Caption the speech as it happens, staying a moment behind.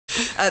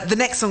The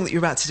next song that you're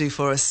about to do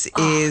for us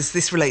is,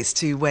 this relates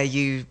to where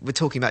you were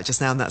talking about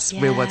just now, and that's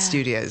Real World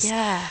Studios.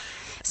 Yeah,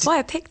 that's why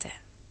I picked it.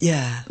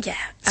 Yeah. Yeah.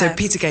 So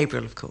Peter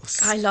Gabriel, of course.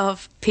 I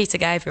love Peter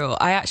Gabriel.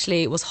 I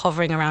actually was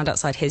hovering around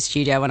outside his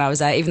studio when I was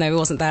there. Even though he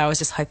wasn't there, I was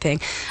just hoping.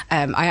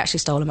 I actually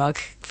stole a mug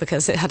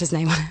because it had his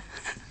name on it.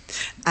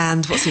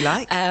 And what's he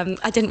like?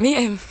 I didn't meet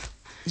him.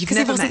 You've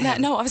never met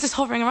him? No, I was just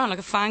hovering around like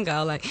a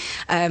fangirl.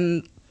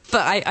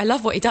 But I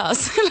love what he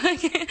does.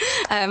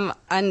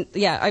 And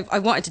yeah, I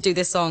wanted to do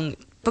this song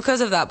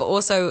because of that, but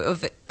also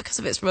because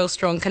of its real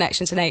strong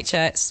connection to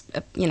nature. It's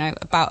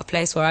about a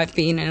place where I've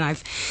been, and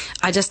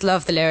I just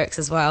love the lyrics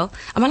as well.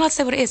 Am I allowed to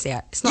say what it is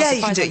yet? It's not. Yeah,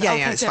 you can do it.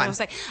 Yeah, it's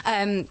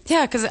fine.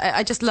 Yeah, because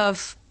I just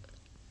love.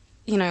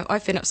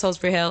 I've been up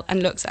Solsbury Hill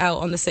and looked out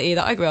on the city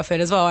that I grew up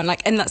in as well, and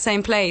in that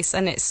same place,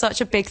 and it's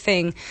such a big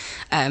thing.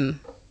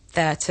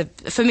 There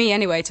for me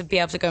anyway, to be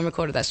able to go and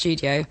record at that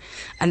studio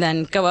and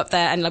then go up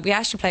there, and we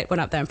actually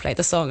went up there and played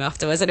the song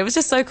afterwards, and it was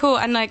just so cool.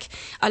 And I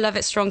love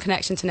its strong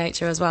connection to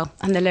nature as well,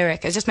 and the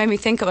lyric, it just made me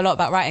think of a lot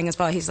about writing as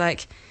well. He's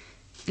like,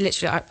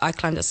 literally, I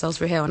climbed at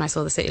Solsbury Hill and I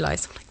saw the city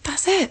lights. I'm like,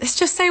 that's it. It's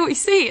just say what you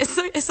see.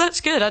 It's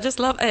such good. I just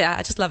love it. Yeah,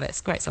 I just love it.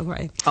 It's great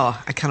songwriting.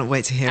 Oh, I cannot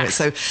wait to hear it.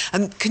 So,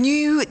 can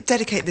you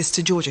dedicate this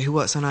to Georgia, who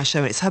works on our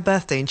show? It's her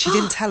birthday, and she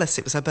didn't tell us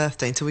it was her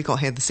birthday until we got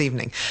here this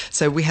evening.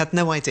 So we had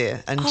no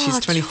idea, and she's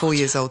 24 Georgia.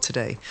 Years old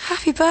today.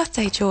 Happy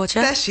birthday, Georgia.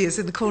 There she is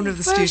in the corner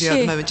of the Where is studio at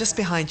she? the moment, just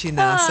behind you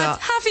now. So.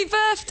 Happy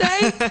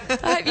birthday.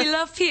 I hope you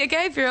love Peter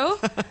Gabriel.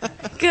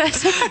 Good.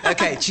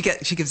 Okay, she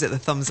gives it the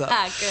thumbs up.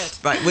 Good.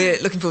 Right, we're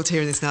looking forward to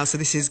hearing this now. So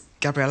this is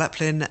Gabrielle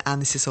Aplin,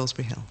 and this is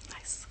Solsbury Hill.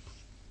 Nice.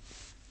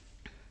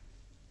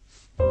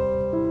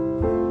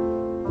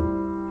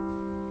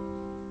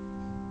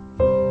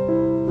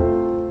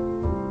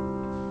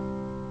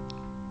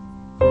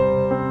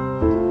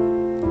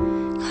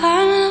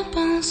 Climbing up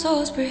on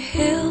Solsbury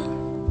Hill,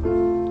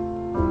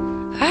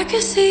 I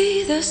could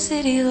see the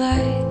city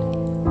light.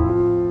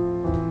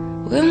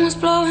 Wind was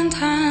blowing,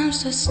 time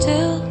stood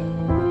still.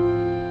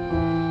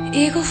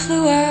 Eagle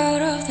flew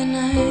out of the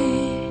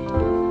night.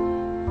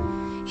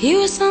 He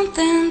was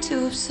something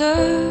to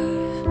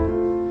observe.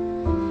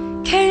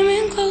 Came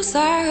in close,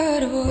 I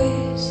heard a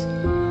voice,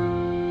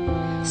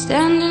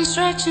 standing,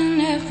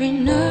 stretching every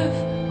nerve.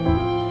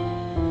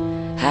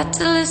 Had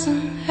to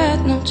listen,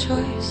 had no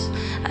choice.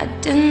 I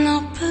did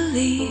not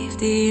believe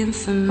the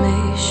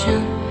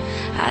information.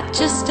 I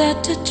just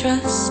had to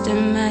trust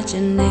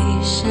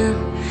imagination.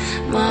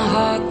 My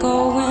heart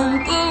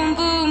going boom,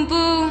 boom,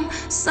 boom.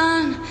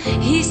 Son,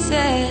 he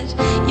said,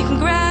 you can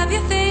grab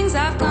your things,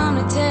 I've come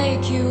to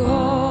take you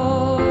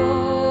home.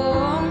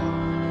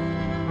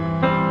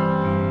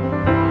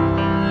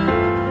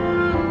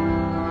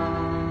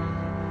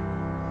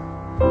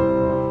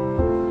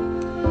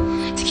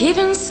 To keep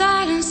in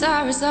silence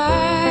I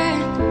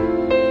resigned.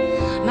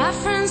 My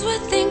friends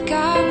would think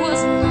I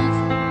was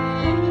nothing,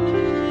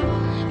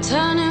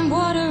 turning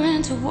water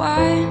into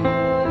wine.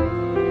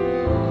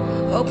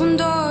 Open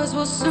doors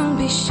will soon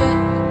be shut,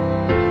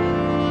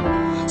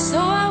 so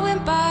I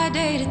went by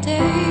day to day.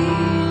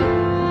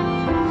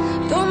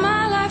 Though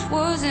my life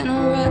was in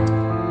a rut,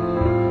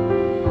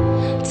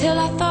 till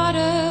I thought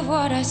of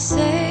what I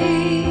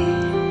say,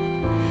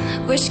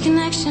 which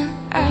connection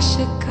I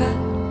should cut.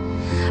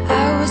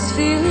 I was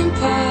feeling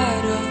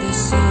part of the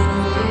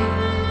scenery.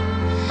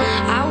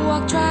 I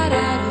walked right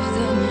out of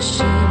the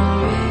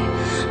machinery.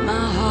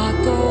 My heart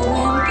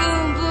going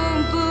boom, boom,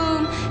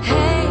 boom.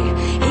 Hey,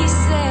 he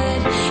said,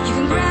 you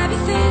can grab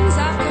your things,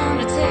 I've come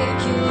to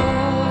take you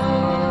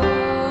home.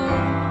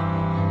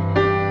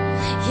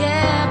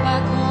 Yeah,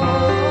 back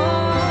home.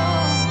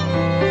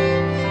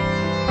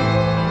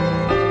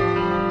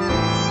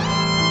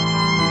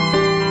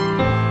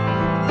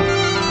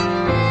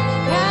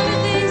 Grab your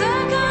things,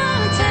 I've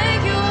come to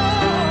take you home. Yeah,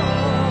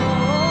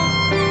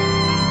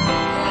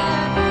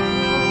 back home.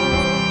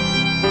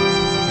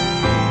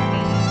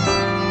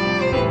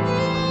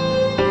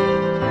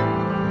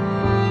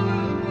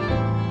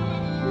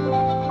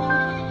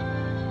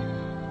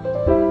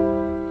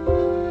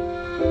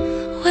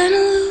 When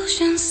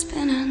illusions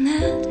spin a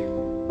net,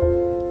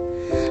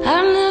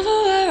 I'm never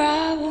where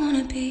I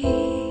wanna be.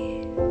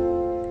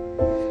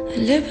 At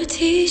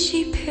liberty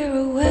she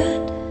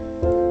pirouette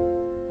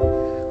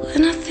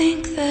when I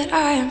think that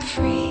I am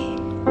free.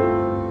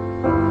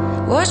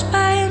 Watched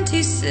by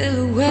empty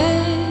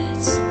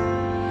silhouettes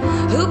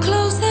who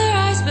close their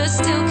eyes but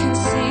still can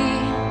see.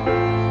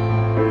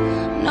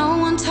 No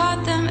one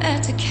taught them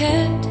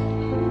etiquette.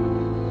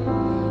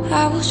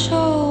 I will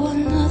show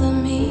another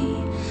me.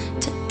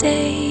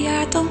 Today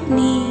I don't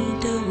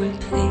need a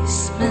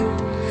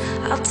replacement.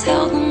 I'll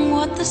tell them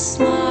what the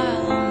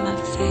smile on my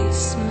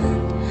face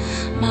meant.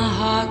 My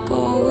heart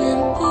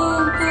going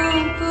boom,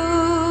 boom,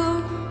 boom.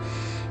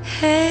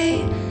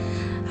 Hey,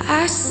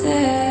 I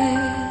said,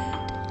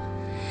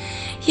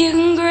 you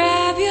can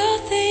grab your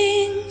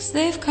things,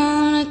 they've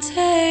come to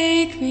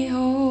take me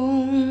home.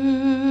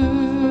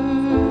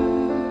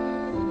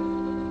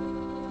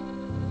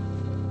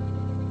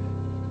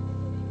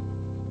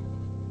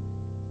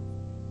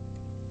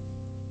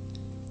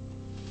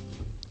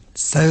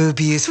 So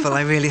beautiful.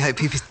 I really hope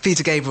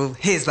Peter Gabriel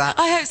hears that.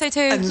 I hope so too.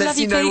 And lets Love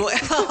you, know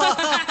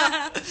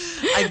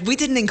Pete. we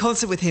did an in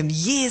concert with him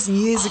years and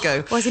years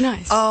ago. Was he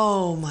nice?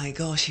 Oh my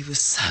gosh, he was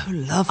so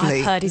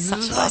lovely. I've heard he's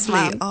such a nice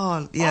lovely. man.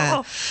 Oh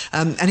yeah.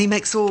 And he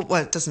makes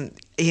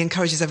he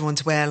encourages everyone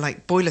to wear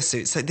like boiler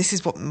suits. So this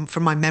is what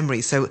from my memory.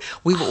 So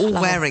we were all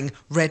wearing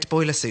red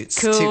boiler suits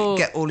to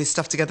get all his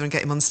stuff together and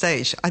get him on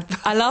stage.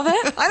 I love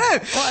it. I know.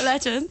 What a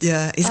legend.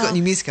 Yeah, he's got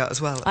new music out as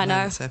well. I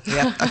know. So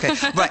yeah, okay.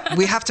 Right,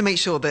 we have to make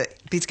sure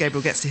that Peter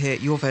Gabriel gets to hear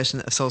your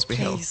version of Solsbury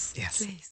Hill. Please. Yes. Please.